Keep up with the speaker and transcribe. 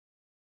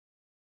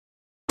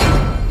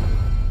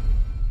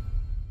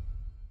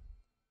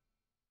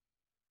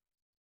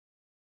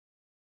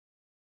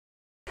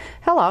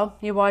Hello,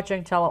 you're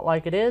watching Tell It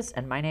Like It Is,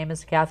 and my name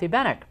is Kathy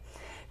Benuck.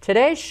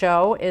 Today's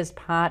show is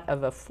part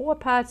of a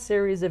four-part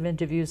series of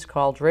interviews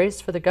called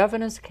Race for the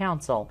Governor's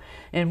Council,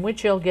 in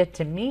which you'll get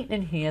to meet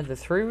and hear the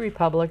three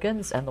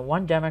Republicans and the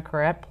one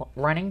Democrat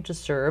running to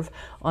serve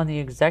on the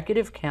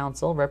Executive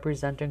Council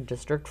representing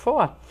District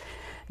 4.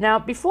 Now,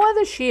 before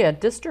this year,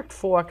 District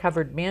 4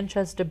 covered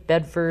Manchester,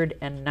 Bedford,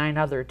 and 9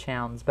 other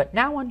towns, but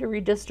now under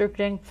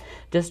redistricting,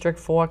 District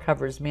 4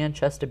 covers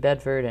Manchester,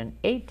 Bedford, and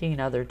 18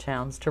 other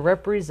towns to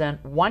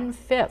represent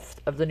 1/5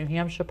 of the New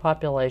Hampshire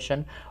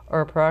population,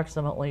 or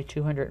approximately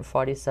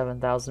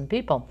 247,000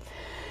 people.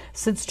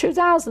 Since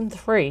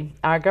 2003,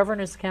 our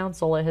Governor's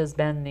Counselor has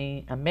been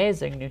the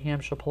amazing New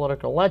Hampshire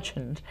political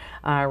legend,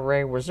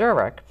 Ray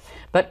Wazurek.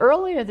 But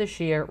earlier this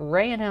year,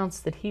 Ray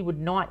announced that he would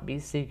not be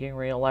seeking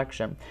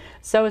re-election.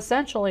 So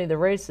essentially, the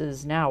race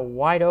is now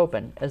wide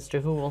open as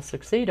to who will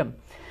succeed him.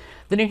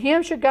 The New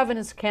Hampshire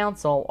Governor's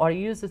Council, or to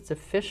use its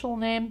official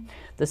name,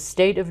 the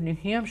State of New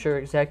Hampshire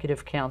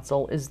Executive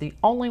Council, is the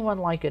only one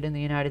like it in the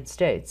United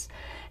States.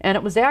 And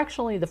it was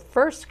actually the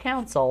first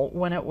council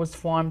when it was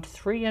formed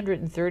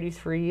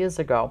 333 years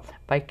ago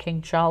by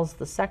King Charles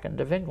II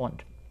of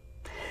England.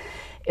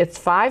 Its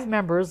 5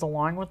 members,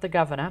 along with the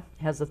governor,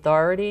 has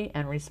authority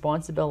and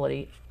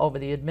responsibility over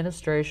the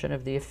administration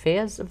of the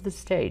affairs of the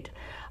state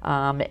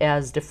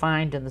as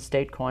defined in the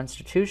state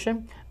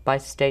constitution, by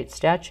state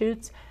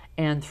statutes,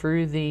 and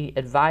through the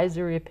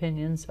advisory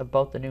opinions of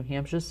both the New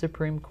Hampshire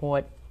Supreme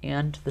Court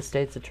and the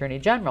state's Attorney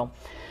General.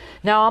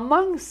 Now,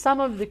 among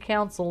some of the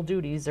council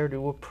duties are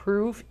to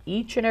approve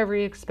each and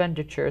every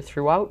expenditure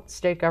throughout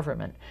state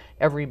government,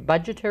 every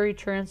budgetary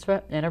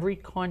transfer, and every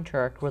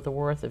contract with a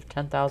worth of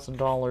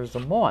 $10,000 or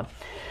more.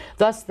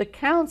 Thus, the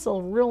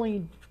council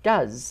really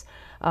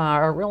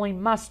really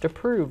must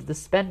approve the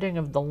spending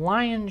of the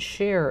lion's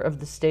share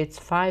of the state's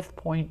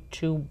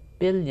 $5.2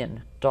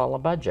 billion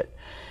budget,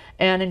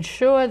 and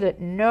ensure that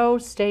no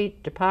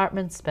state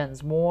department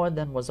spends more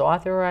than was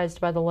authorized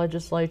by the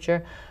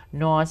legislature,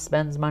 nor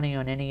spends money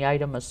on any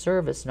item or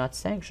service not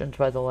sanctioned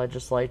by the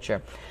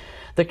legislature.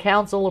 The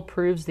council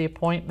approves the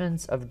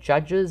appointments of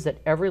judges at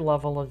every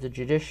level of the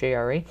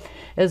judiciary,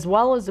 as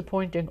well as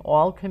appointing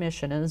all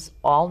commissioners,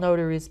 all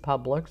notaries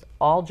public,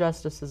 all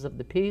justices of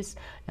the peace,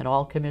 and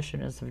all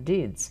commissioners of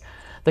deeds.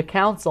 The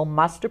council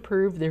must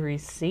approve the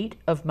receipt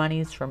of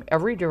monies from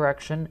every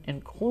direction,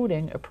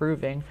 including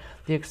approving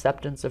the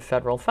acceptance of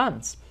federal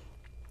funds.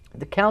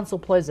 The council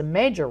plays a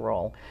major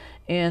role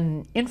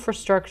in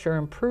infrastructure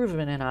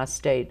improvement in our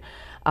state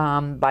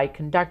by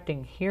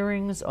conducting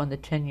hearings on the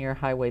 10-year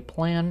highway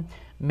plan,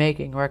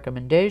 making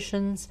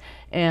recommendations,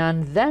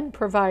 and then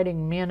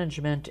providing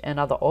management and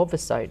other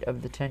oversight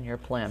of the 10-year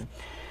plan.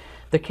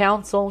 The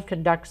council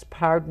conducts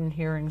pardon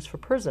hearings for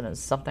prisoners,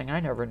 something I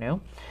never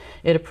knew.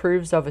 It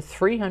approves over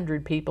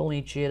 300 people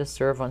each year to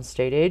serve on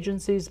state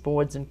agencies,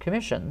 boards, and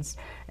commissions.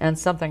 And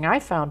something I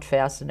found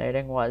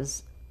fascinating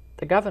was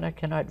the governor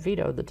cannot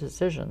veto the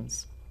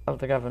decisions of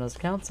the Governor's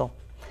Council.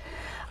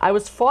 I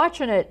was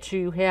fortunate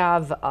to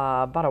have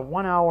about a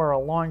 1 hour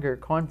or longer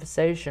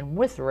conversation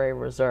with Ray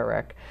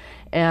Wazurek,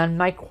 and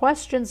my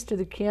questions to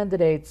the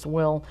candidates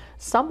will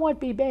somewhat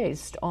be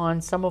based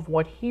on some of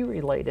what he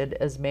related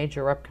as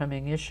major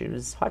upcoming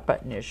issues,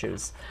 hot-button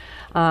issues.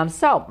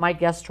 So my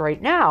guest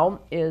right now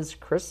is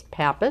Chris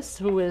Pappas,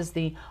 who is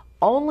the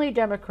only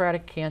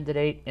Democratic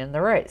candidate in the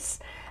race,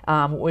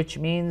 which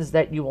means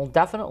that you will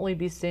definitely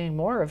be seeing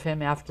more of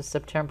him after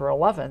September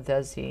 11th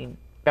as he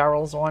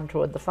barrels on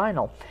toward the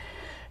final.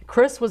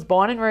 Chris was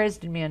born and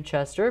raised in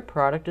Manchester, a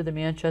product of the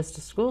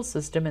Manchester school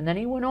system, and then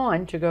he went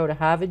on to go to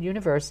Harvard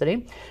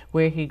University,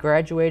 where he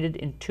graduated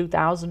in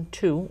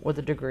 2002 with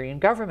a degree in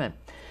government.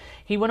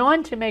 He went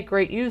on to make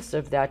great use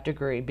of that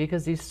degree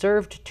because he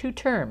served 2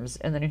 terms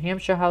in the New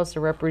Hampshire House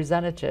of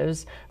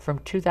Representatives from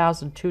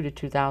 2002 to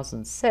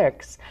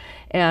 2006,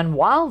 and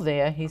while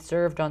there he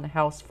served on the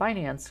House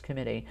Finance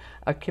Committee,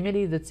 a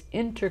committee that's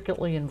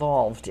intricately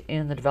involved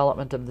in the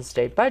development of the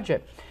state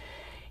budget.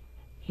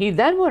 He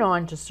then went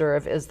on to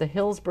serve as the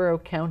Hillsborough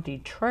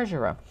County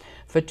Treasurer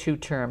for 2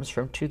 terms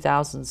from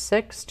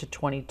 2006 to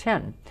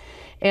 2010.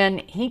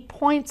 And he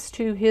points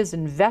to his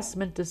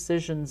investment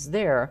decisions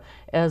there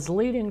as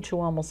leading to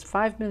almost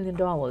 $5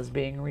 million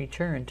being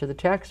returned to the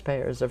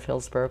taxpayers of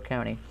Hillsborough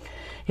County.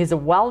 He's a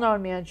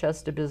well-known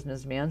Manchester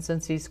businessman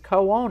since he's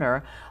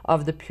co-owner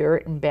of the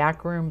Puritan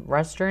Backroom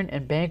Restaurant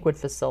and Banquet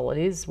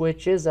Facilities,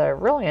 which is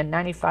really a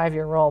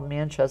 95-year-old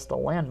Manchester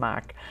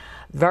landmark.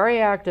 Very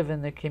active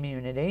in the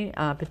community,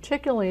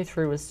 particularly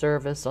through his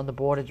service on the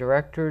board of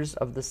directors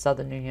of the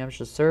Southern New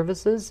Hampshire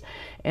Services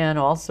and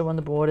also on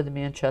the board of the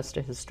Manchester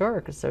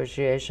Historic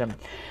Association.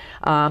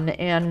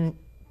 And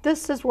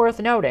this is worth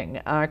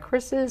noting.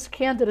 Chris's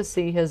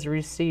candidacy has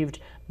received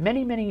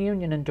many, many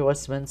union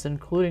endorsements,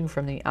 including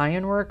from the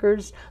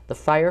ironworkers, the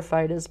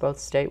firefighters, both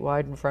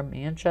statewide and from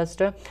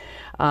Manchester,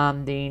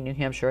 the New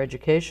Hampshire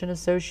Education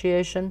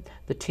Association,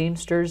 the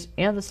Teamsters,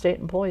 and the State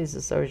Employees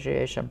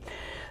Association.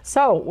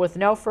 So, with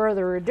no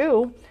further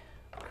ado,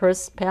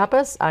 Chris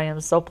Pappas, I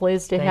am so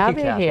pleased to have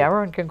you Kathy.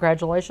 here, and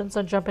congratulations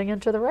on jumping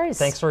into the race.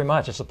 Thanks very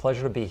much. It's a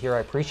pleasure to be here.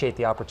 I appreciate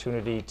the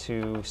opportunity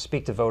to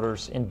speak to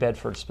voters in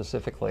Bedford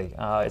specifically.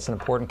 It's an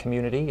important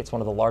community. It's one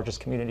of the largest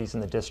communities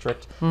in the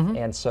district,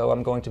 and so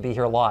I'm going to be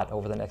here a lot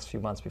over the next few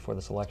months before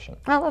this election.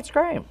 Oh, that's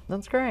great.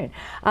 That's great.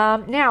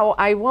 Now,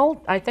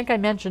 I think I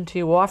mentioned to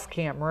you off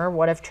camera,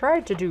 what I've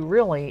tried to do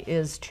really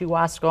is to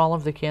ask all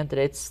of the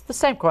candidates the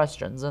same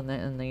questions in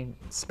the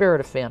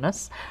spirit of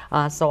fairness.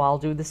 So I'll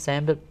do the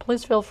same, but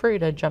please feel free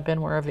to jump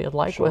in wherever you'd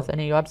like with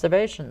any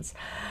observations.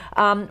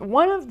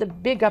 One of the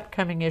big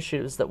upcoming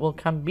issues that will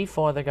come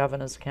before the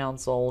Governor's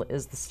Council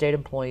is the state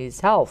employees'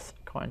 health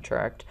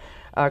contract,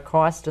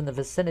 cost in the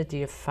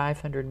vicinity of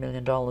 $500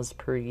 million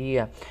per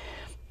year.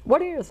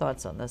 What are your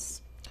thoughts on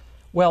this?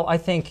 Well, I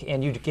think,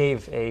 and you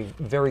gave a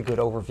very good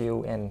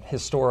overview and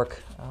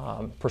historic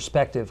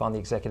perspective on the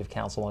Executive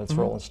Council and its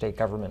role in state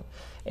government.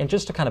 And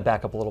just to kind of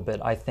back up a little bit,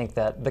 I think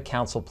that the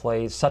Council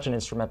plays such an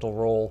instrumental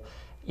role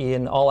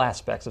in all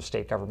aspects of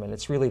state government.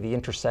 It's really the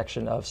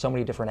intersection of so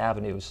many different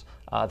avenues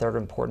that are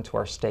important to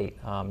our state.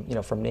 You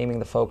know, from naming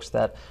the folks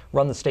that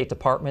run the state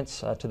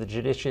departments to the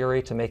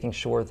judiciary to making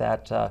sure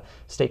that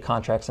state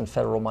contracts and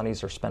federal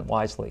monies are spent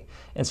wisely.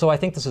 And so I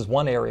think this is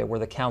one area where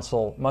the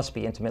council must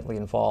be intimately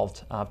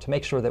involved to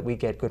make sure that we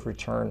get good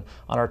return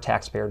on our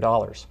taxpayer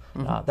dollars.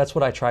 That's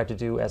what I tried to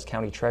do as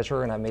county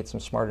treasurer, and I made some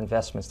smart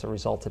investments that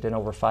resulted in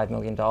over $5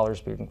 million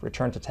being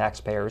returned to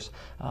taxpayers.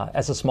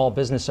 As a small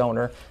business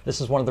owner, this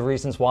is one of the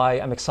reasons why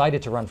I'm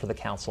excited to run for the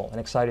council and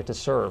excited to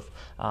serve,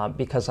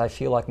 because I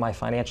feel like my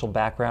financial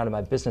background and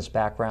my business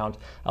background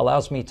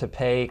allows me to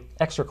pay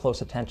extra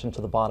close attention to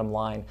the bottom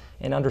line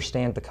and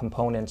understand the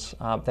components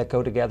that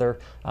go together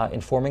in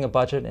forming a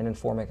budget and in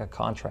forming a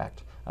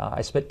contract.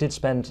 I did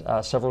spend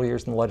several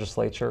years in the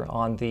legislature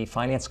on the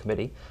finance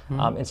committee,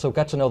 and so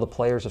got to know the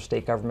players of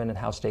state government and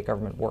how state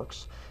government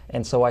works.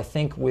 And so I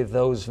think with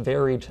those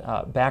varied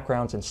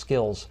backgrounds and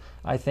skills,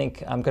 I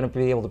think I'm going to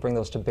be able to bring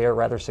those to bear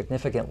rather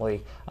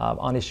significantly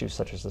on issues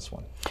such as this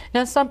one.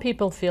 Now, some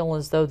people feel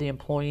as though the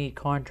employee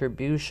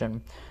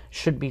contribution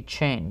should be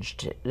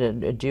changed.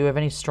 Do you have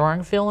any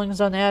strong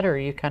feelings on that, or are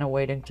you kind of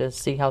waiting to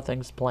see how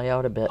things play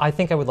out a bit? I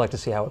think I would like to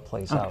see how it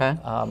plays Okay.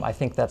 out. I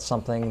think that's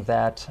something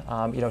that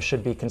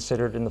should be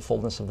considered in the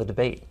fullness of the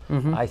debate.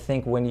 I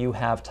think when you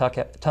have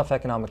tough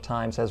economic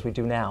times, as we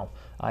do now,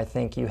 I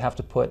think you have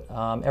to put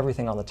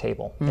everything on the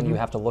table, and you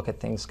have to look at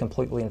things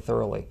completely and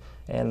thoroughly.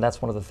 And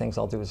that's one of the things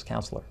I'll do as a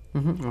counselor.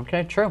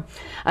 Okay, true.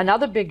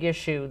 Another big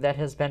issue that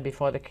has been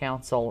before the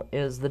council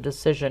is the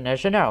decision,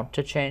 as you know,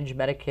 to change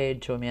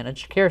Medicaid to a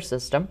managed care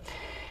system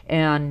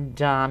and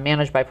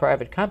managed by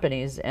private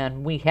companies.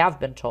 And we have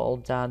been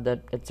told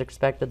that it's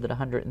expected that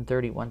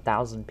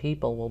 131,000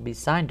 people will be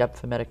signed up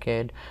for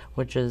Medicaid,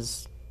 which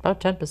is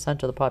about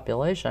 10% of the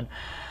population.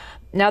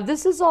 Now,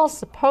 this is all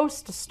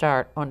supposed to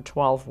start on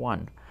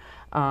 12/1,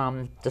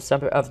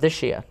 December of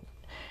this year.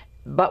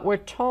 But we're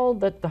told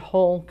that the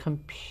whole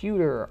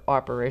computer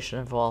operation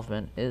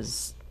involvement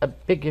is a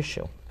big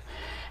issue.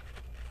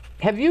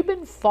 Have you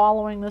been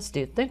following this? Do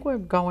you think we're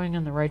going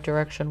in the right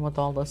direction with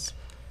all this?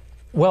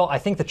 Well, I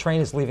think the train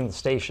is leaving the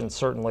station,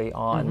 certainly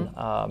on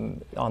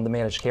the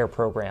managed care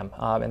program,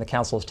 and the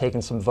council has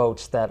taken some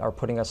votes that are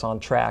putting us on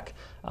track,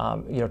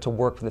 to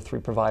work with the three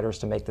providers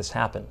to make this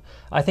happen.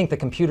 I think the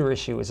computer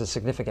issue is a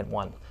significant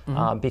one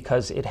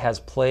because it has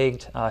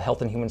plagued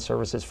Health and Human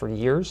Services for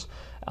years,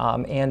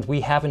 and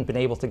we haven't been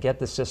able to get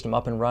this system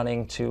up and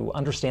running to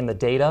understand the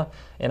data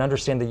and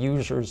understand the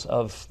users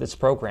of this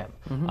program.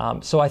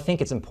 So I think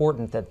it's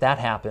important that that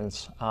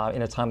happens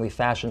in a timely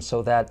fashion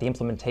so that the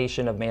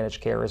implementation of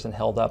managed care isn't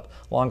held up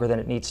longer than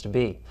it needs to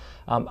be.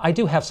 I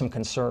do have some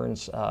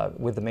concerns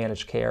with the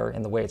managed care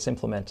and the way it's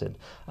implemented.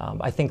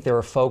 I think there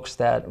are folks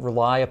that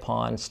rely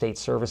upon state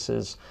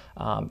services,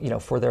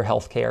 for their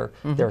health care.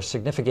 There are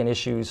significant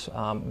issues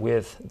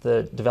with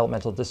the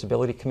developmental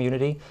disability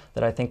community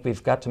that I think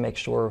we've got to make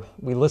sure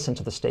we listen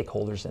to the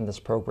stakeholders in this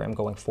program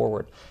going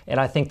forward. And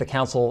I think the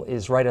council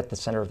is right at the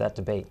center of that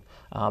debate.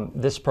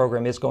 This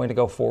program is going to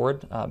go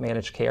forward,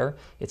 managed care.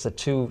 It's a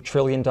 $2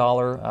 trillion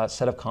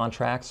set of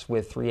contracts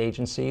with 3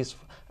 agencies.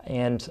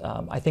 And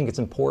I think it's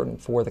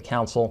important for the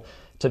council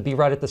to be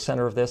right at the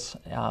center of this,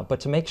 but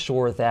to make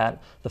sure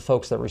that the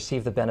folks that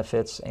receive the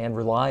benefits and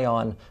rely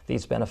on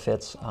these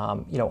benefits,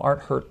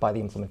 aren't hurt by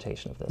the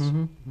implementation of this.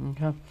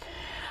 Okay.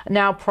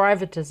 Now,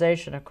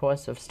 privatization, of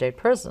course, of state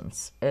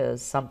prisons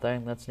is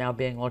something that's now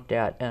being looked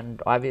at,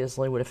 and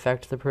obviously would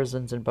affect the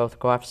prisons in both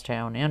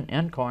Goffstown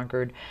and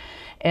Concord.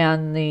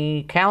 And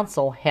the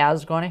council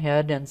has gone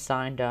ahead and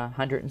signed a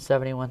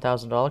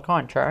 $171,000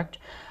 contract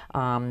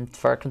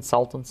for a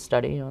consultant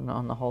study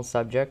on the whole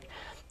subject.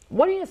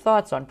 What are your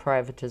thoughts on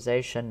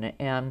privatization?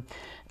 And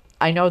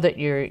I know that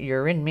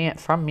you're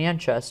from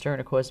Manchester, and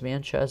of course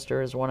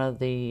Manchester is one of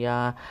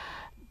the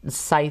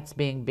sites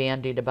being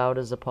bandied about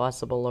as a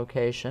possible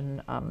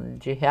location.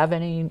 Do you have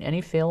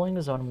any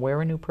feelings on where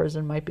a new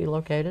prison might be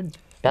located?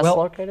 Best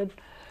located?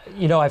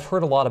 You know, I've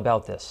heard a lot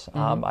about this.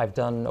 I've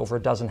done over a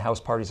dozen house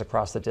parties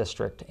across the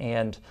district,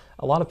 and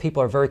a lot of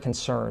people are very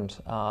concerned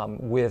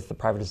with the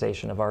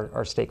privatization of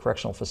our state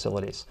correctional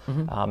facilities.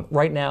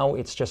 Right now,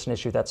 it's just an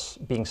issue that's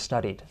being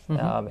studied,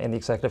 and the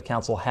Executive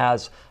Council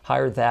has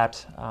hired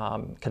that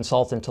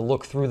consultant to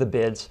look through the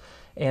bids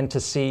and to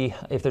see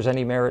if there's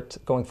any merit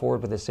going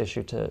forward with this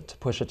issue to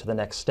push it to the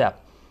next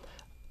step.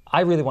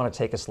 I really want to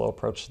take a slow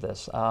approach to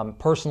this.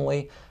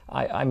 Personally,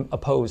 I'm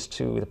opposed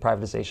to the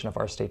privatization of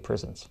our state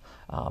prisons.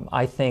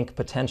 I think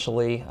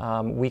potentially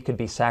we could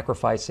be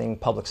sacrificing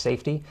public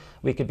safety.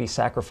 We could be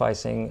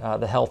sacrificing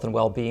the health and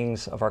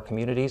well-beings of our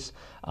communities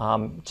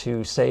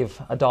to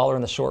save a dollar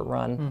in the short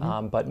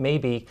run, but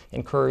maybe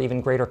incur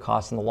even greater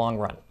costs in the long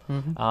run.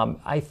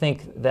 I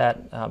think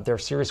that there are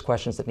serious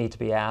questions that need to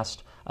be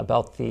asked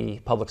about the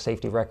public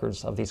safety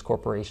records of these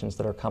corporations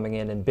that are coming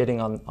in and bidding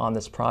on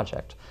this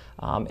project.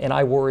 And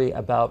I worry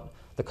about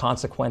the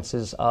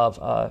consequences of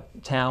a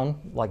town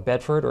like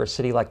Bedford or a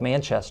city like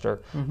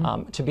Manchester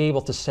to be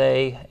able to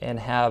say and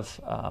have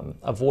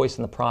a voice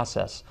in the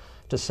process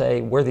to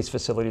say where these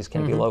facilities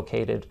can be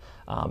located,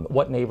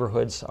 what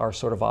neighborhoods are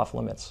sort of off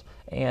limits.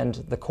 And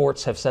the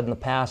courts have said in the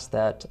past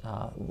that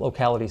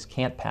localities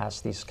can't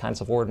pass these kinds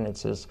of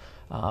ordinances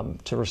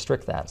to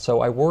restrict that.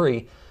 So I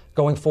worry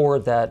going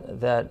forward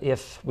that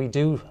if we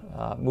do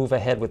move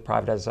ahead with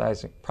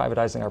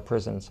privatizing our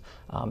prisons,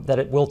 that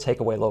it will take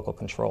away local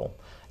control,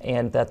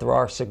 and that there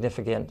are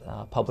significant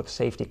public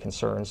safety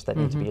concerns that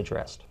need to be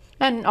addressed.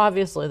 And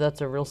obviously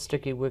that's a real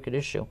sticky, wicked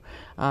issue,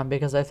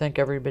 because I think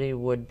everybody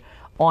would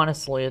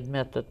honestly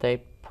admit that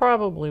they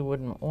probably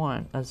wouldn't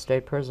want a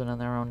state prison in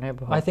their own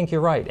neighborhood. I think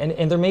you're right,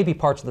 and there may be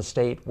parts of the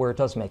state where it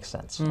does make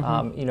sense.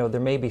 You know,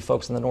 there may be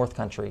folks in the North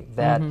Country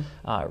that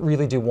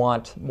really do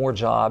want more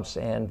jobs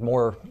and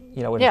more,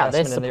 you know, investment in their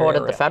area. Yeah, they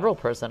supported the federal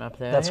prison up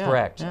there. That's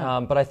correct.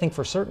 But I think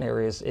for certain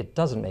areas it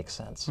doesn't make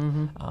sense.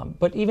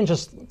 But even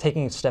just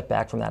taking a step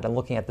back from that and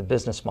looking at the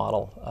business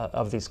model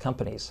of these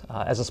companies,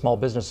 as a small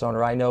business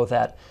owner, I know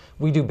that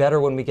we do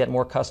better when we get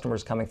more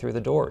customers coming through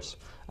the doors.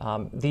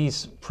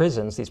 These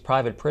prisons, these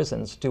private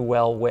prisons, do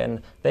well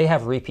when they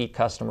have repeat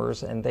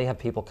customers and they have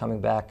people coming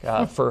back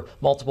for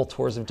multiple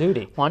tours of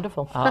duty.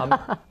 Wonderful.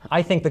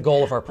 I think the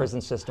goal of our prison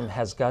system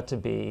has got to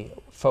be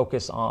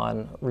focus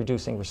on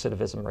reducing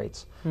recidivism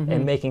rates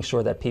and making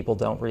sure that people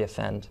don't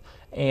reoffend,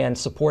 and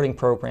supporting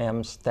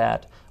programs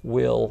that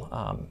will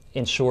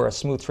ensure a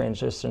smooth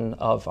transition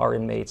of our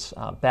inmates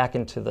back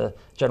into the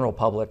general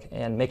public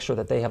and make sure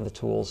that they have the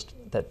tools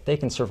that they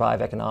can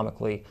survive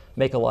economically,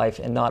 make a life,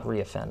 and not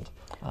reoffend.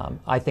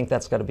 I think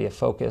that's got to be a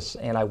focus,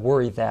 and I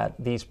worry that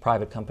these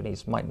private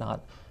companies might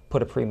not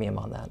put a premium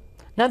on that.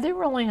 Now, there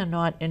really are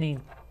not any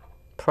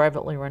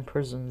privately run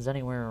prisons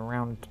anywhere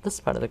around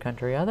this part of the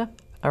country, are there?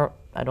 Or,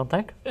 I don't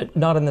think.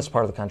 Not in this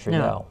part of the country,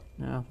 no.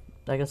 No.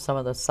 I guess some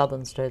of the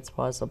southern states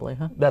possibly,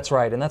 huh? That's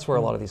right, and that's where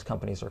a lot of these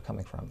companies are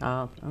coming from.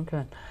 Oh,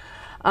 okay.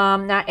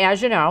 Now,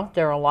 as you know,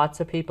 there are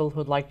lots of people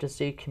who'd like to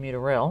see commuter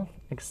rail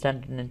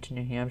extended into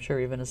New Hampshire,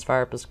 even as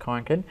far up as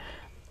Concord.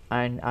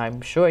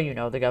 I'm sure you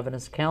know the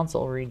Governor's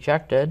Council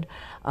rejected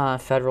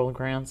federal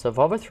grants of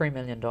over $3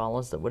 million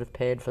that would have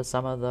paid for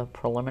some of the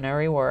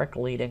preliminary work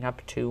leading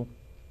up to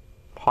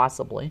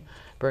possibly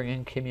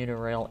bringing commuter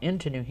rail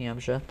into New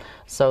Hampshire.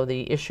 So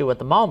the issue at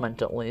the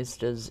moment, at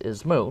least,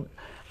 is moot,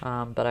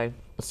 but I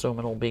assume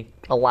it'll be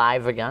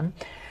alive again.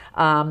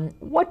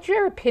 What's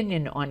your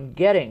opinion on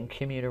getting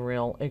commuter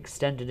rail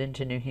extended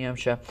into New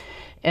Hampshire?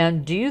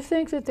 And do you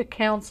think that the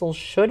council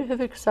should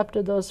have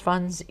accepted those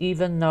funds,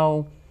 even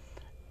though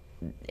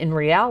in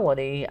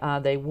reality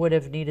they would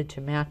have needed to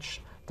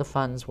match the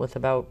funds with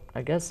about,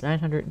 I guess,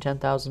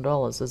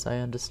 $910,000 as I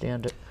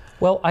understand it?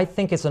 Well, I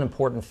think it's an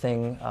important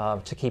thing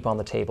to keep on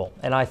the table,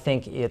 and I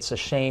think it's a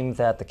shame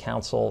that the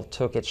council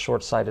took its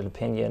short-sighted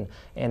opinion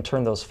and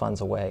turned those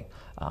funds away.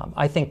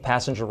 I think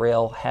passenger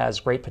rail has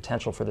great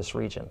potential for this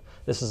region.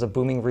 This is a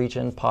booming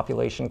region,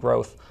 population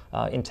growth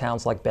in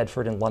towns like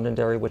Bedford and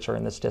Londonderry, which are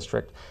in this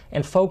district,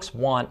 and folks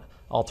want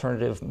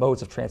alternative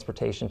modes of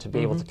transportation to be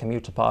able to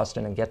commute to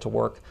Boston and get to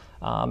work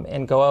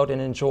and go out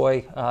and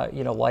enjoy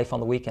life on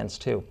the weekends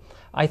too.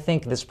 I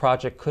think this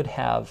project could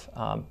have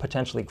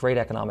potentially great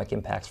economic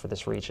impacts for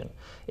this region.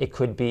 It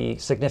could be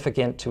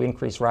significant to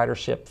increase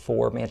ridership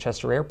for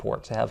Manchester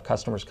Airport, to have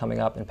customers coming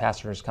up and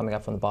passengers coming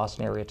up from the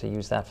Boston area to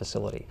use that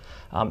facility.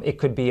 It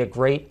could be a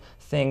great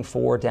thing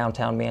for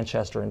downtown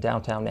Manchester and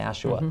downtown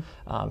Nashua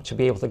to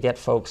be able to get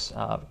folks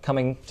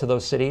coming to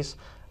those cities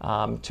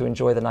to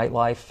enjoy the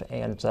nightlife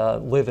and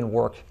live and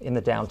work in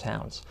the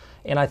downtowns.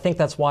 And I think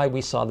that's why we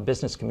saw the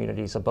business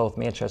communities of both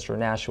Manchester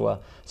and Nashua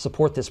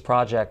support this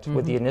project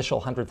with the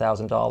initial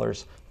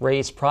 $100,000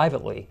 raised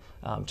privately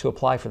to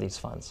apply for these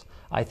funds.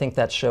 I think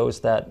that shows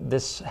that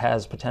this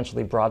has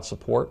potentially broad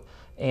support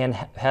and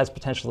has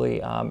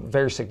potentially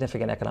very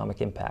significant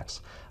economic impacts.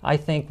 I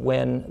think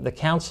when the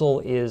council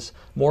is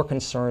more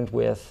concerned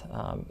with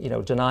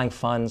denying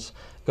funds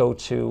go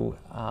to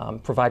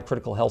provide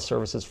critical health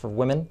services for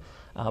women.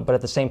 But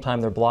at the same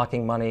time, they're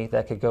blocking money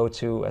that could go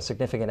to a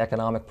significant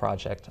economic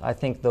project. I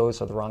think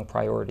those are the wrong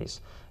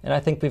priorities. And I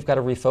think we've got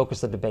to refocus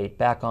the debate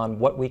back on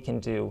what we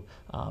can do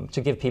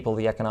to give people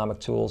the economic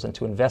tools and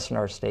to invest in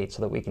our state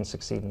so that we can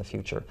succeed in the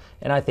future.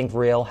 And I think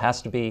rail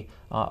has to be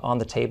on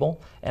the table.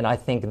 And I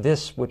think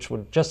this, which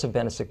would just have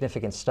been a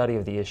significant study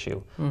of the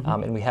issue,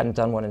 and we hadn't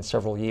done one in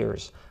several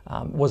years,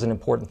 was an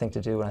important thing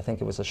to do. And I think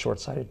it was a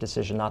short-sighted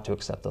decision not to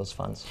accept those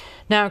funds.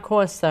 Now, of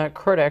course,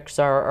 critics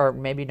or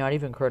maybe not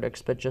even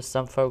critics, but just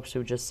some folks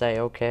who just say,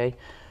 okay,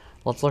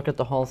 let's look at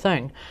the whole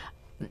thing.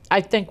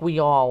 I think we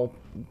all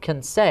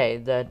can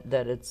say that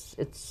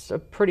it's a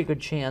pretty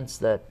good chance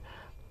that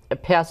a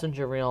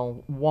passenger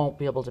rail won't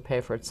be able to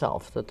pay for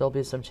itself, that there'll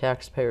be some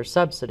taxpayer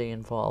subsidy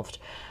involved,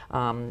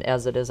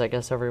 as it is, I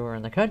guess, everywhere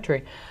in the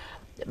country.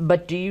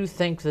 But do you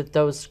think that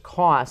those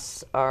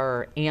costs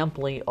are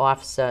amply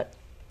offset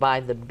by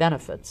the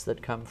benefits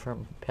that come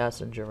from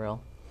passenger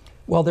rail?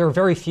 Well, there are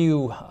very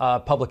few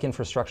public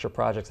infrastructure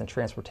projects and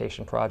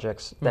transportation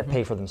projects that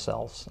pay for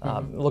themselves.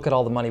 Look at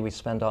all the money we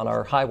spend on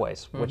our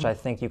highways, which I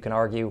think you can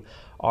argue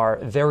are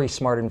very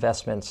smart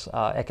investments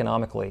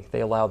economically.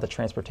 They allow the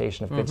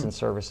transportation of goods and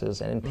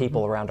services and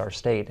people around our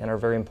state and are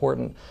very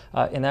important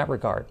in that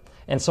regard.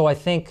 And so I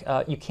think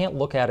you can't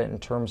look at it in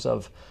terms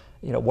of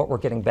what we're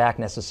getting back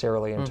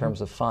necessarily in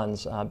terms of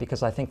funds,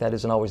 because I think that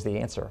isn't always the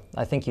answer.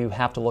 I think you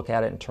have to look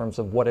at it in terms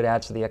of what it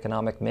adds to the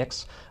economic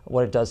mix,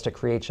 what it does to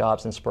create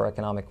jobs and spur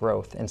economic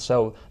growth. And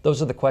so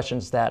those are the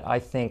questions that I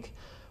think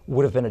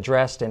would have been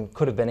addressed and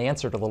could have been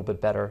answered a little bit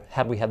better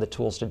had we had the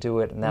tools to do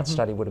it, and that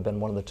study would have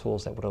been one of the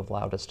tools that would have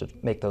allowed us to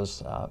make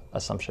those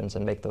assumptions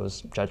and make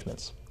those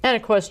judgments. And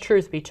of course,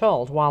 truth be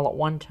told, while at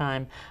one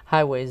time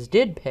highways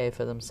did pay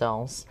for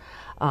themselves,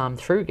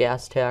 through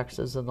gas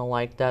taxes and the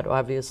like, that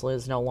obviously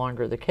is no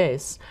longer the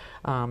case.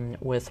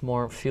 With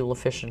more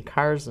fuel-efficient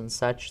cars and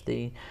such,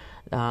 the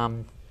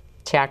gas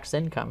tax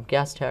income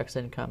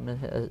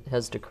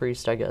has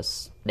decreased, I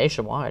guess,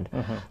 nationwide.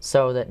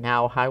 So that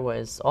now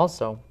highways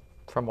also,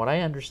 from what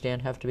I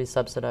understand, have to be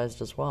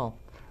subsidized as well.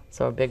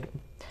 So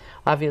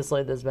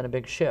obviously there's been a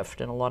big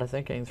shift in a lot of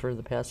thinking through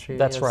the past few years.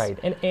 That's right.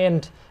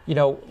 And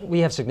we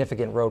have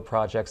significant road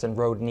projects and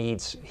road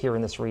needs here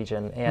in this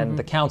region, and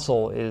the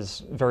council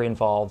is very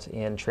involved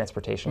in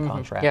transportation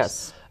contracts.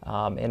 Yes.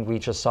 And we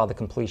just saw the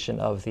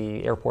completion of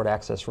the airport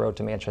access road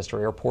to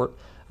Manchester Airport.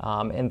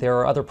 And there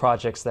are other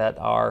projects that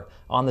are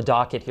on the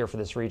docket here for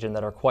this region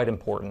that are quite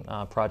important,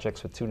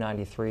 projects with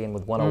 293 and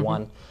with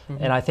 101.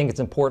 And I think it's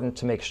important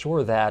to make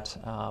sure that,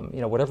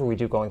 whatever we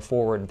do going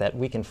forward, that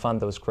we can fund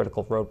those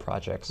critical road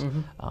projects.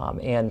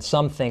 And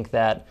some think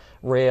that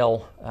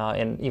rail,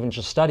 and even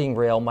just studying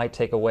rail, might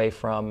take away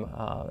from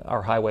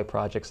our highway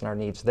projects and our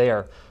needs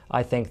there.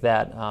 I think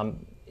that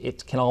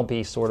it can all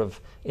be sort of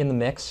in the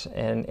mix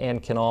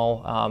and can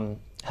all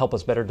help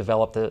us better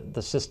develop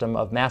the system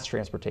of mass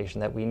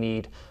transportation that we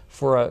need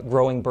for a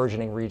growing,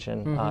 burgeoning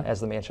region as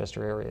the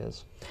Manchester area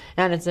is.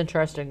 And it's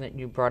interesting that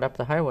you brought up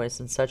the highways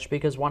and such,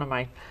 because one of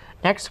my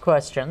next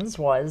questions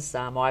was,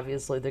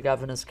 obviously the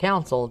Governor's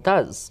Council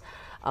does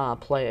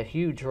play a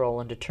huge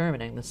role in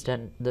determining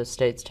the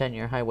state's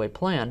 10-year highway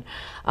plan.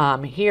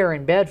 Here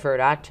in Bedford,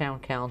 our town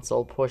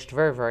council pushed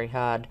very, very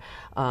hard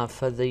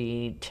for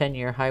the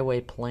 10-year highway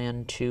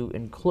plan to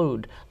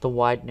include the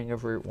widening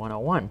of Route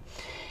 101.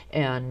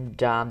 And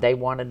they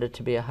wanted it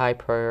to be a high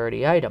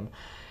priority item,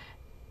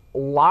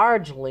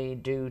 largely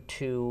due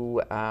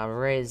to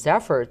Ray's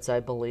efforts, I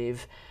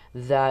believe,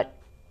 that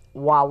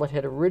while it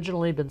had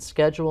originally been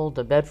scheduled,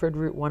 the Bedford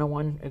Route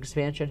 101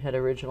 expansion had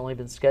originally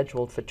been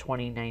scheduled for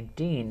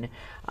 2019,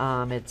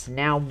 it's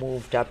now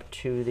moved up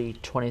to the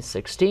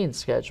 2016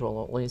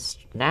 schedule, at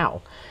least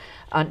now.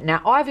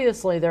 Now,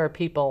 obviously, there are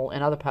people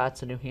in other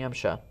parts of New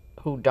Hampshire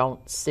who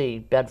don't see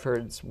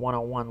Bedford's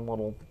 101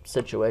 little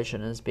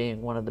situation as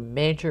being one of the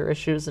major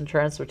issues in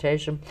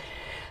transportation.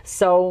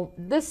 So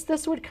this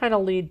would kind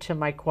of lead to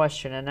my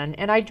question,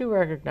 and I do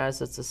recognize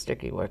it's a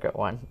sticky wicket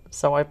one,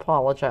 so I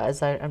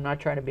apologize. I'm not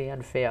trying to be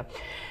unfair.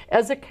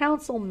 As a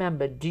council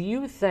member, do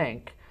you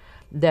think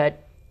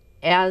that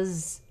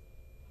as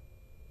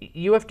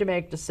you have to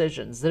make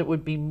decisions, that it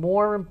would be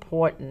more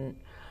important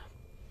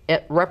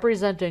at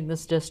representing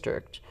this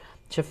district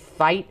to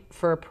fight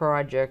for a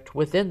project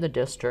within the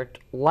district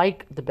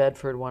like the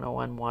Bedford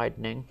 101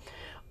 widening,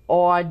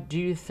 or do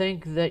you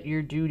think that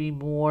your duty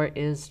more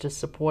is to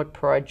support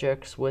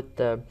projects with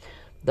the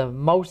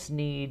most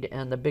need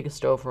and the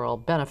biggest overall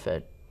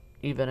benefit,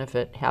 even if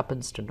it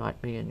happens to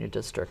not be in your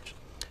district?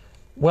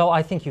 Well,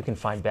 I think you can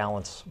find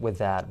balance with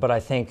that, but I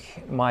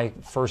think my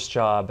first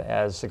job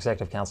as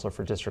Executive Counselor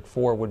for District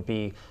 4 would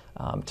be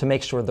to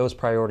make sure those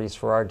priorities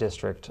for our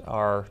district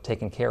are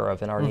taken care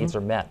of and our needs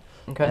are met.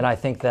 Okay. And I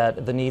think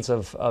that the needs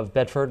of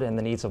Bedford and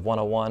the needs of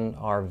 101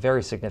 are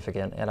very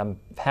significant, and I'm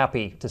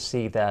happy to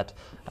see that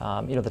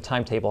the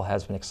timetable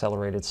has been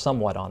accelerated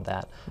somewhat on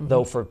that.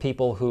 Though for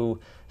people who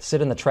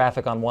sit in the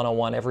traffic on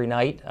 101 every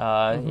night,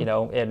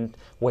 and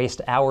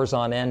waste hours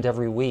on end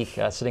every week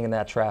sitting in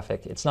that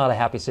traffic, it's not a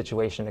happy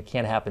situation. It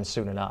can't happen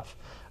soon enough.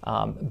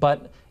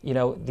 But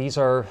these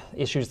are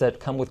issues that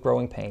come with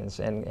growing pains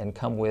and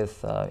come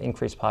with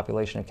increased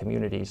population in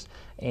communities.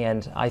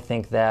 And I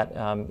think that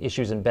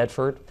issues in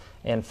Bedford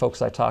and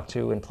folks I talk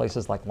to in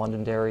places like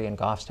Londonderry and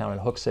Goffstown and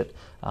Hooksett,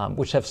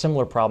 which have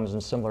similar problems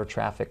and similar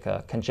traffic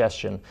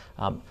congestion,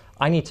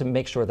 I need to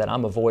make sure that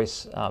I'm a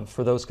voice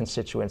for those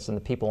constituents and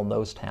the people in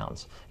those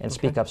towns and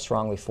speak up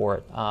strongly for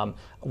it.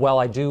 While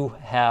I do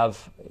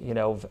have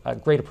a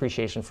great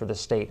appreciation for the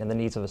state and the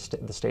needs of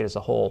the state as a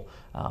whole,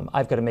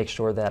 I've got to make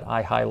sure that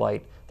I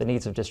highlight the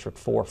needs of District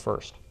 4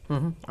 first.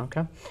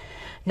 Okay.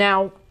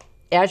 Now,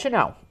 as you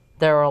know,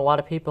 there are a lot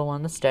of people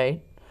in the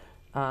state,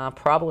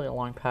 probably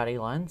along party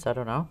lines, I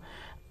don't know,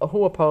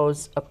 who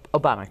oppose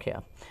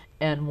Obamacare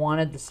and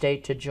wanted the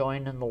state to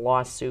join in the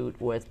lawsuit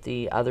with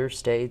the other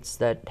states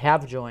that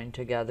have joined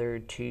together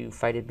to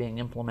fight it being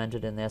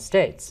implemented in their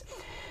states.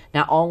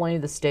 Now, only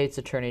the state's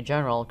attorney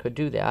general could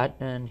do that,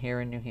 and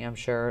here in New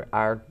Hampshire,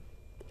 our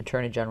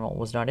attorney general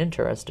was not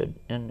interested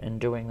in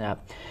doing that.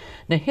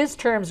 Now, his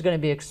term is going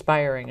to be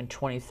expiring in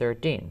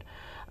 2013.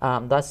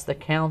 Thus, the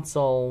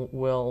council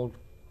will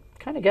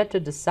kind of get to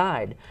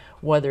decide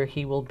whether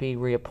he will be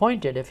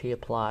reappointed if he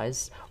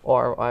applies,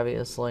 or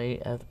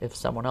obviously if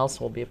someone else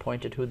will be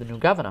appointed who the new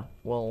governor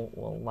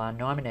will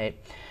nominate.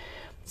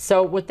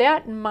 So with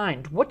that in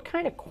mind, what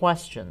kind of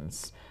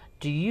questions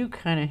do you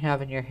kind of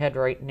have in your head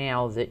right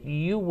now that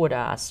you would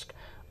ask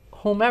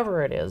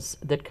whomever it is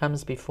that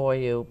comes before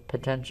you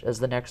as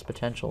the next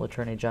potential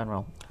attorney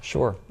general?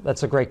 Sure,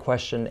 that's a great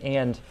question.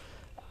 And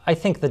I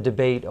think the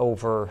debate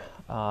over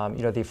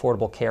the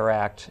Affordable Care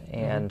Act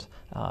and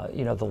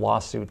the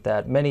lawsuit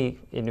that many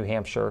in New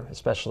Hampshire,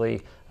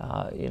 especially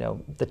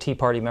the Tea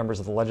Party members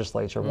of the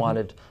legislature,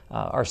 wanted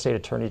our state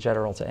attorney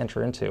general to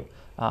enter into.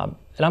 And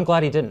I'm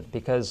glad he didn't,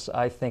 because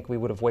I think we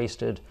would have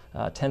wasted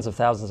tens of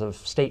thousands of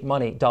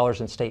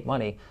dollars in state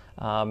money,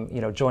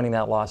 joining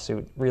that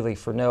lawsuit really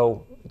for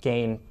no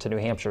gain to New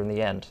Hampshire in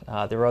the end.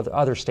 There are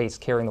other states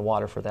carrying the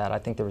water for that. I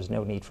think there was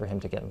no need for him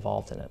to get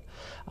involved in it.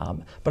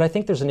 But I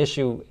think there's an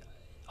issue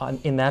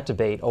in that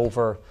debate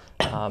over,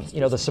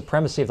 the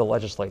supremacy of the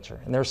legislature.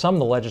 And there are some in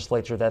the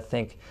legislature that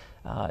think,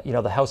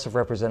 the House of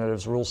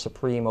Representatives rules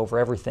supreme over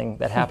everything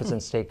that happens in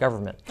state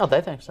government. Oh,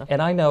 they think so.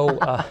 And I know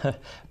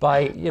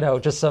by,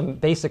 just some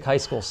basic high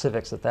school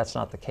civics that that's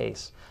not the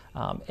case.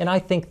 And I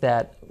think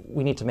that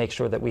we need to make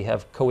sure that we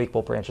have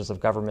co-equal branches of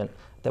government,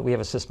 that we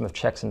have a system of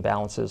checks and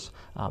balances.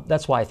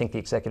 That's why I think the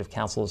Executive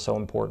Council is so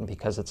important,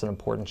 because it's an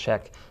important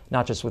check,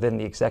 not just within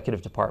the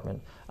executive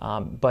department,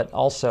 but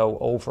also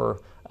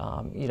over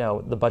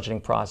the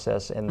budgeting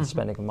process and the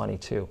spending of money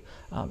too.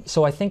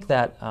 So I think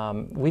that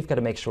we've got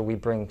to make sure we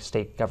bring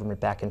state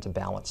government back into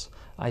balance.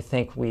 I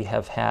think we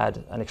have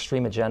had an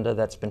extreme agenda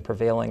that's been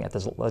prevailing at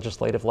the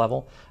legislative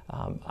level.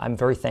 I'm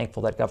very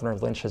thankful that Governor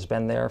Lynch has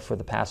been there for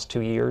the past 2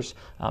 years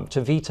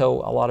to veto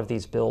a lot of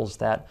these bills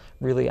that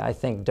really, I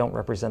think, don't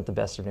represent the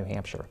best of New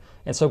Hampshire.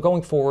 And so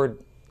going forward,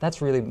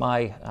 that's really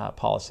my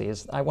policy,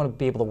 is I want to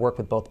be able to work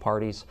with both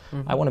parties.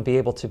 I want to be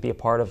able to be a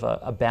part of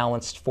a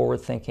balanced,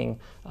 forward-thinking,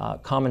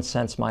 common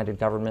sense-minded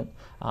government.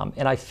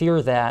 And I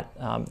fear that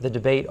the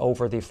debate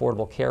over the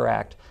Affordable Care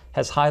Act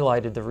has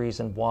highlighted the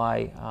reason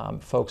why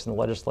folks in the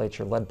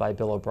legislature, led by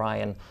Bill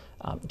O'Brien,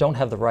 don't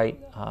have the right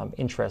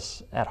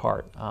interests at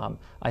heart.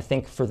 I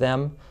think for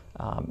them,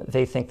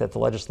 they think that the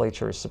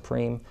legislature is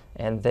supreme,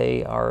 and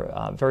they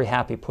are very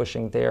happy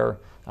pushing their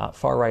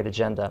far-right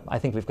agenda. I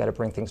think we've got to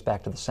bring things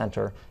back to the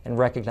center and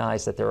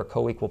recognize that there are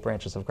co-equal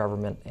branches of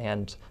government,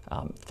 and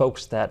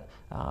folks that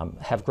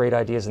have great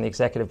ideas in the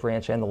executive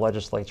branch and the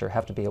legislature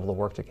have to be able to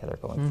work together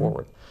going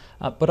forward.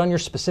 But on your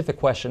specific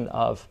question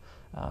of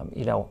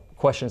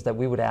questions that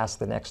we would ask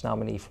the next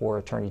nominee for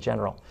Attorney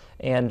General.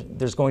 And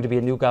there's going to be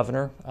a new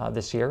governor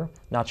this year.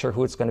 Not sure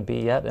who it's going to be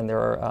yet, and there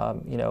are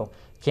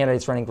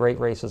candidates running great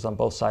races on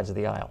both sides of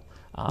the aisle.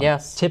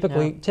 Yes.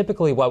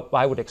 Typically what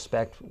I would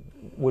expect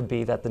would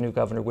be that the new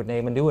governor would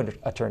name a new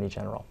Attorney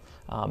General.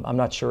 I'm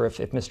not sure if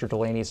Mr.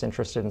 Delaney is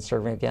interested in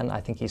serving again.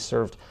 I think he's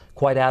served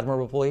quite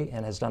admirably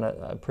and has done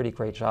a pretty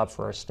great job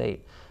for our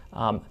state.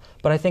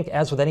 But I think,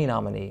 as with any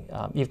nominee,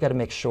 you've got to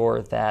make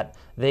sure that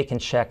they can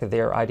check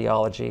their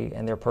ideology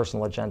and their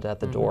personal agenda at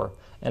the door.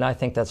 And I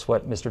think that's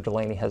what Mr.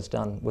 Delaney has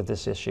done with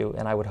this issue,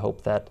 and I would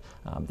hope that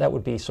that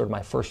would be sort of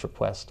my first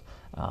request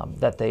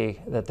that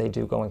they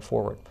do going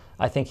forward.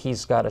 I think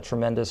he's got a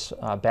tremendous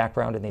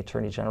background in the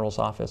Attorney General's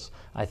office.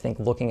 I think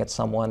looking at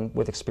someone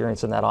with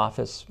experience in that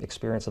office,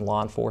 experience in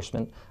law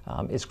enforcement,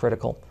 is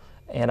critical.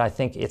 And I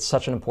think it's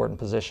such an important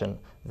position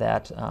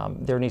that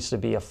there needs to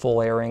be a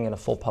full airing and a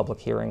full public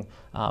hearing,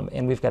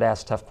 and we've got to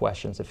ask tough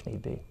questions if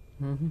need be.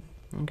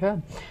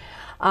 Okay.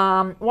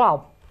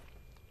 Well,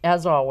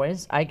 as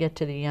always, I get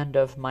to the end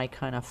of my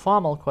kind of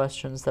formal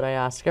questions that I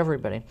ask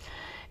everybody.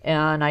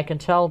 And I can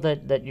tell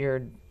that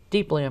you're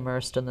deeply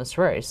immersed in this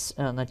race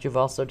and that you've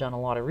also done a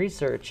lot of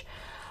research.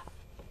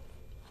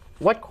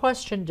 What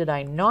question did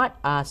I not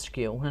ask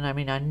you? And I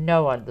mean, I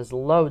know there's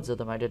loads of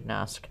them I didn't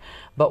ask,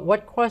 but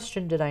what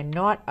question did I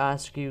not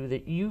ask you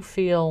that you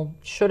feel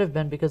should have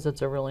been, because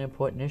it's a really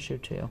important issue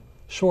to you?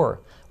 Sure.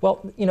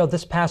 Well, you know,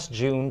 this past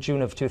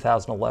June of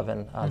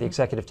 2011, the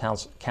Executive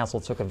Council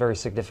took a very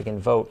significant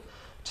vote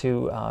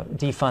to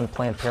defund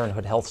Planned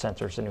Parenthood health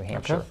centers in New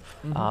Hampshire.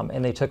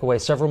 And they took away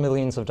several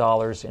millions of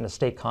dollars in a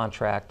state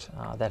contract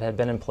that had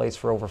been in place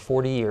for over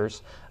 40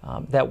 years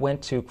that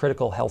went to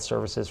critical health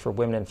services for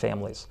women and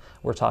families.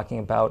 We're talking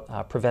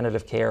about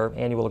preventative care,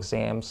 annual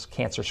exams,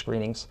 cancer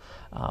screenings.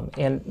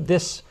 And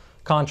this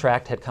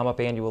contract had come up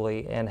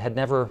annually and had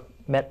never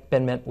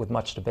been met with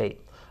much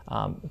debate.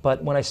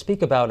 But when I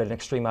speak about an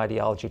extreme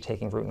ideology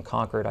taking root in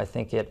Concord, I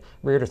think it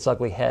reared its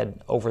ugly head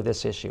over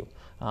this issue.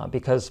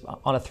 Because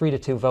on a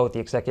 3-2 vote, the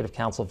Executive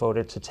Council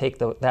voted to take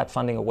that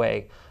funding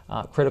away,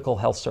 critical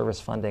health service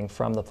funding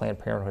from the Planned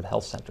Parenthood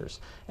health centers.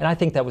 And I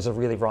think that was a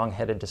really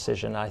wrong-headed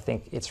decision. I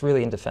think it's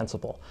really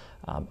indefensible.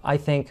 I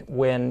think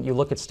when you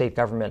look at state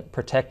government,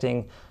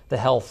 protecting the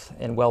health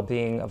and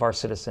well-being of our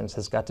citizens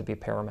has got to be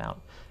paramount.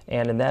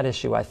 And in that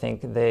issue, I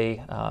think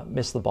they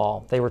missed the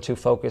ball. They were too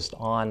focused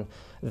on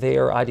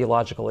their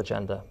ideological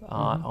agenda,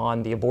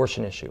 on the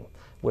abortion issue,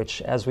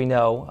 which, as we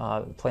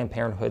know, Planned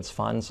Parenthood's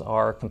funds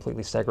are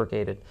completely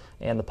segregated,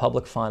 and the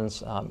public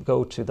funds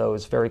go to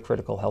those very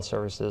critical health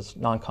services,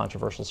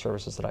 non-controversial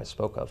services that I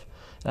spoke of.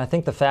 And I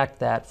think the fact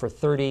that for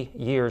 30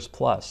 years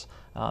plus,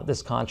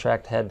 this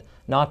contract had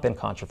not been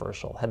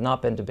controversial, had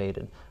not been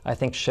debated, I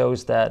think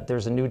shows that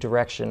there's a new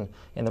direction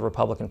in the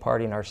Republican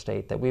Party in our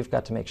state that we've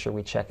got to make sure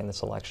we check in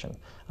this election.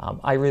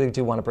 I really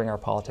do want to bring our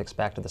politics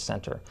back to the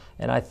center.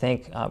 And I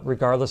think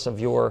regardless of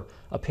your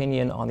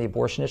opinion on the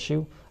abortion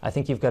issue, I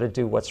think you've got to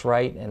do what's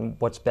right and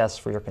what's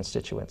best for your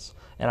constituents.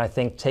 And I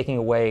think taking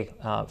away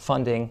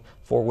funding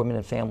for women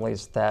and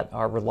families that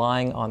are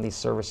relying on these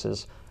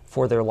services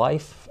for their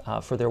life,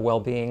 for their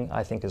well-being,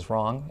 I think is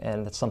wrong,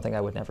 and that's something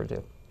I would never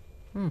do.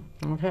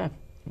 Okay.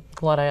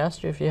 Glad I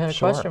asked you if you had a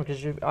question,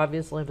 because you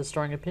obviously have a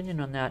strong opinion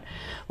on that.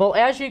 Well,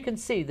 as you can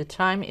see, the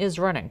time is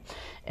running.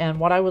 And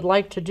what I would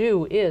like to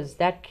do is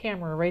that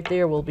camera right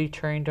there will be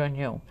trained on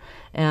you.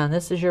 And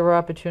this is your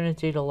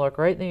opportunity to look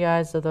right in the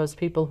eyes of those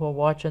people who are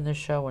watching this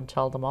show and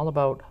tell them all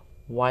about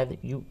why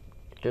you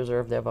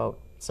deserve their vote.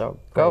 So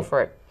go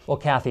for it. Well,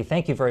 Kathy,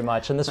 thank you very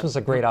much. And this was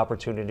a great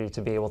opportunity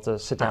to be able to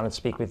sit down and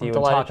speak with you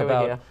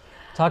and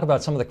talk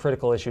about some of the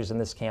critical issues in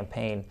this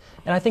campaign.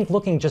 And I think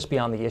looking just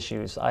beyond the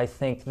issues, I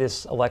think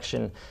this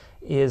election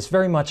is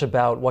very much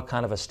about what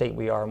kind of a state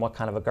we are and what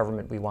kind of a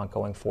government we want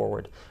going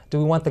forward. Do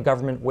we want the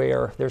government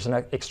where there's an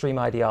extreme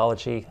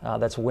ideology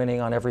that's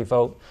winning on every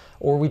vote?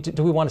 Or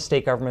do we want a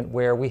state government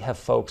where we have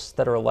folks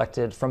that are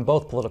elected from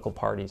both political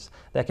parties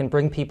that can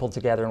bring people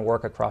together and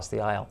work across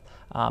the aisle?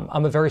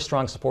 I'm a very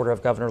strong supporter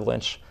of Governor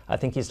Lynch. I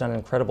think he's done an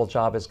incredible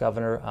job as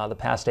governor the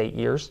past 8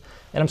 years.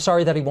 And I'm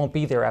sorry that he won't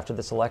be there after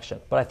this election.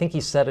 But I think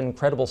he's set an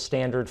incredible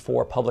standard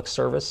for public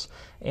service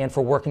and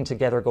for working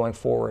together going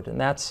forward.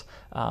 And that's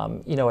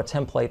you know, a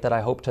template that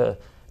I hope to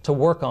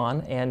work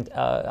on, and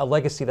a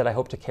legacy that I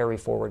hope to carry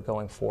forward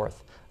going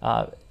forth.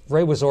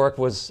 Ray Wazorek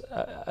was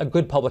a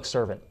good public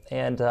servant,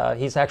 and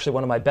he's actually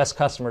one of my best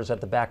customers at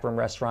the Backroom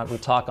Restaurant. We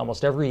talk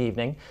almost every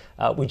evening.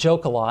 We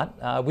joke a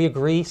lot. We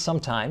agree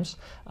sometimes,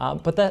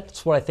 but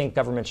that's what I think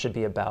government should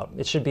be about.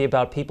 It should be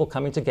about people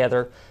coming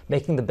together,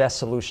 making the best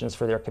solutions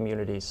for their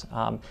communities,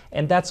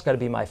 and that's got to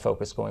be my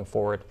focus going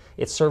forward.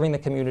 It's serving the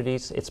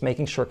communities. It's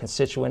making sure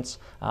constituents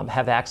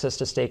have access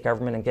to state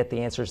government and get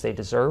the answers they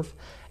deserve,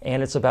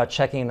 and it's about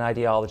checking an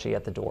ideology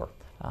at the door.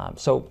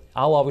 So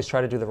I'll always try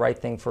to do the right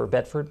thing for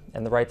Bedford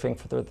and the right thing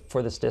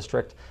for this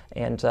district.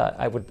 And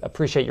I would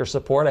appreciate your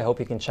support. I hope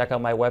you can check out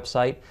my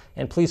website.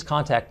 And please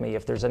contact me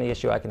if there's any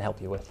issue I can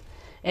help you with.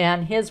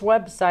 And his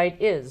website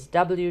is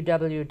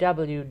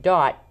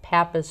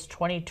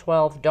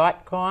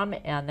www.pappas2012.com.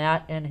 And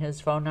that and his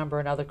phone number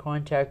and other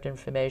contact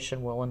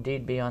information will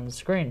indeed be on the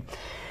screen.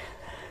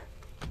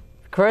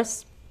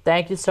 Chris,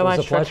 thank you so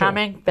much for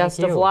coming. Best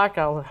of luck.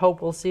 I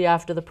hope we'll see you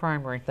after the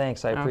primary.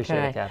 Thanks. I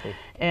appreciate it, Kathy.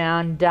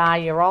 And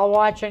you're all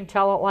watching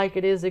Tell It Like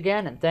It Is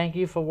again, and thank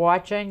you for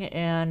watching.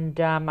 And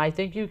I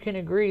think you can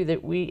agree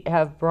that we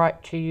have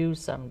brought to you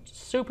some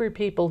super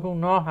people who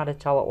know how to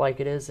tell it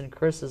like it is, and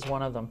Chris is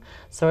one of them.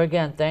 So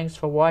again, thanks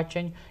for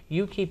watching.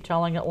 You keep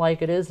telling it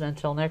like it is, and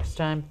until next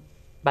time,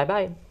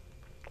 bye-bye.